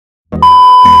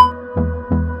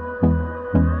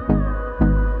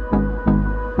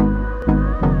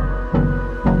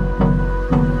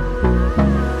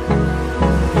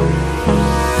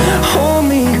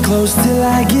close till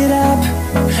I get up.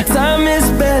 Time is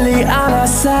barely on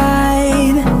our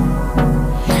side.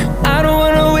 I don't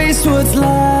wanna waste what's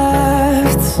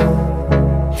left.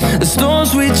 The storms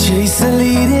we chase are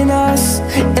leading us,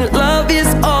 and love is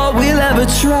all we'll ever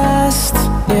trust.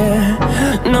 Yeah,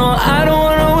 no, I don't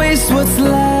wanna waste what's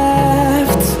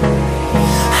left.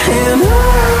 And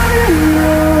on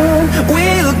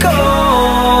we'll go,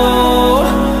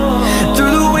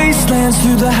 through the wastelands,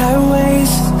 through the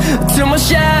highways, till my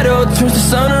shadow turns to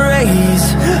sun rays.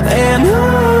 And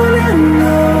on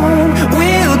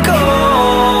we'll go,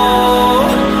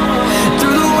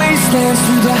 through the wastelands,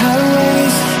 through the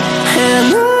highways, and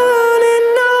on we'll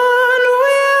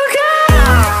go.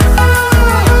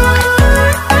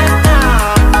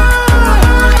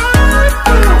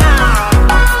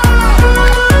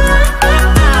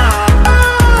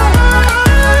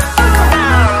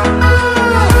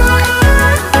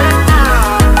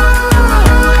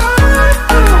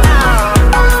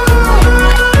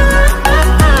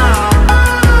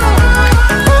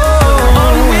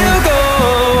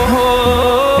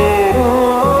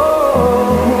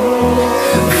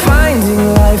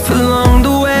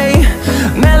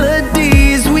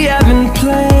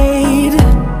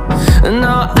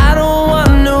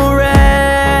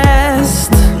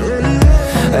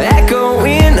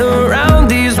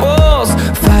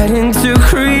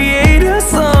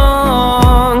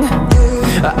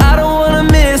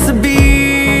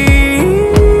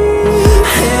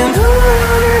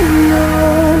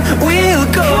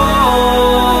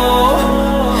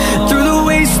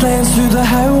 Through the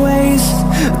highways,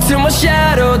 till my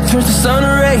shadow turns to sun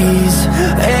rays.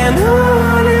 And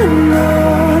on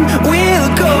we'll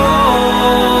go,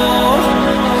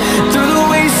 through the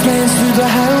wastelands, through the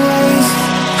highways,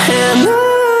 and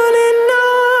on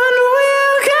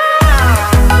we'll go.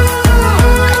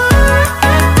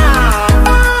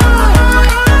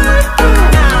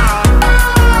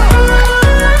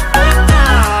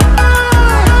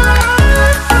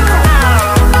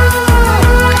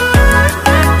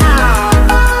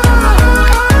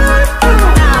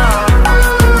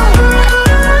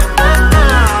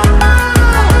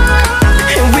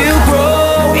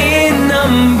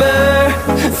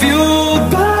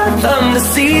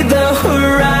 See the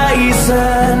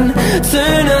horizon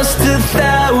turn us to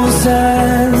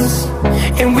thousands,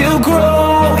 and we'll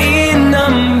grow in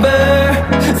number,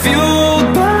 fueled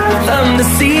by them to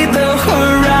see the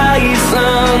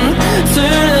horizon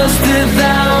turn us to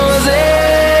thousands.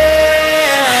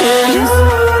 And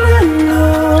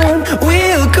on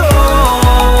we'll go,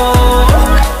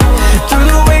 through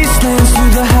the wastelands,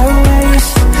 through the highways,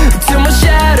 till my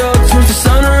shadow turns to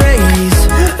sun rays.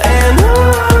 And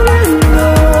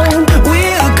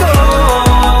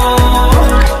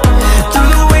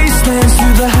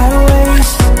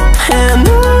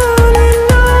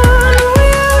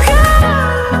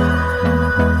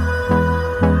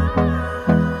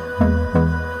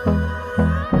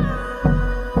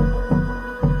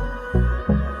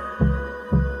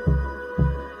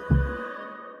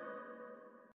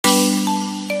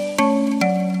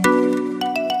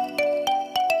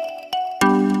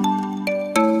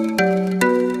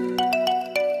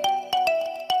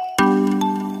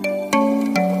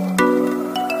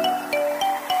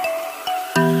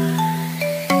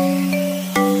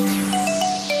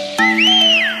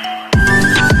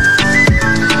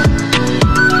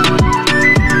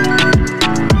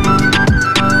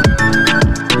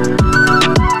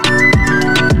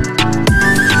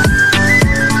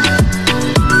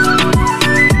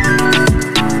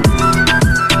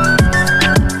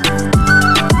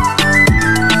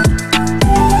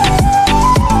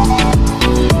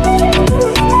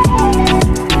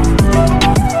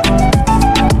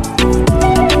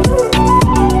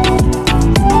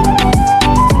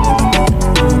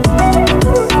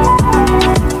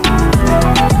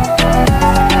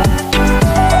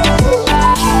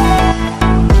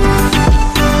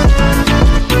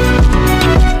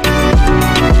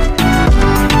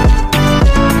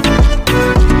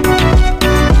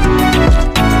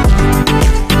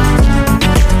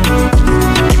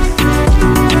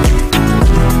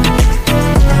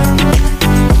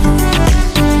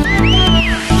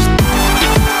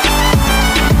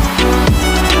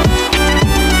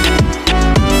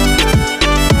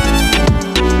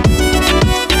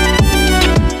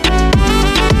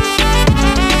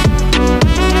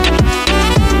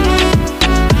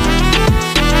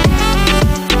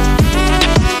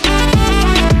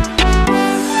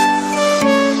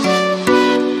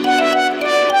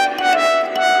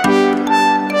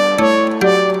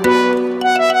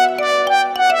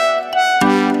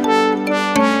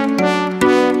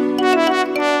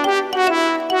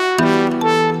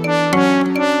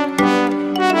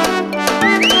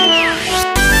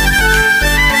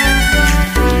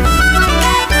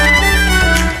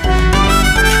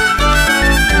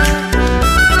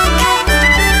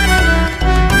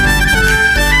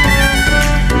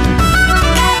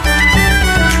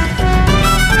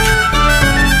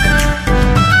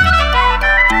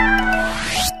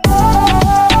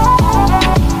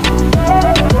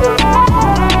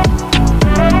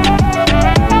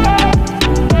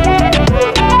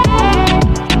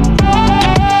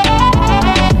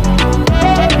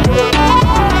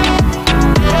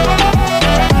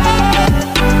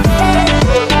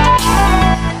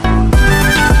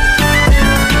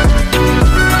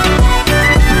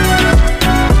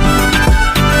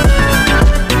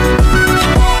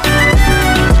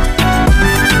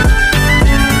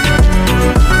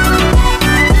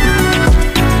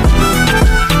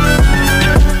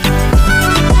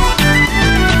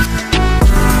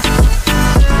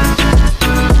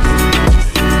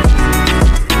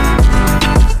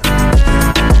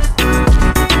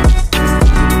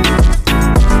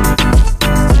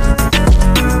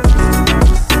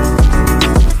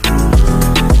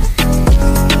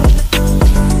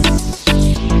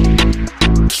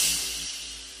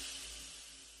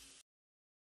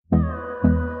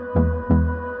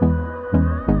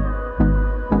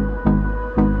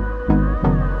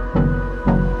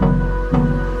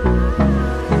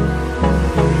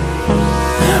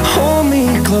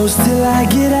I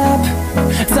get up,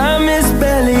 time is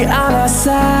barely on our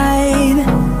side.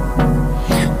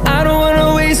 I don't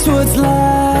wanna waste what's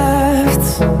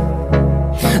left.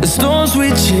 The storms we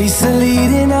chase are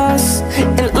leading us,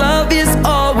 and love is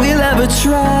all we'll ever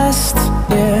trust.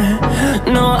 Yeah,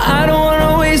 no, I don't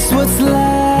wanna waste what's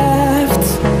left.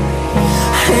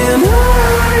 And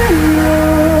on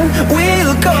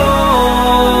we'll go,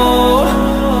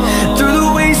 through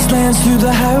the wastelands, through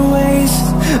the highways,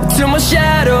 till my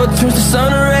shadow turns to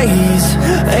sun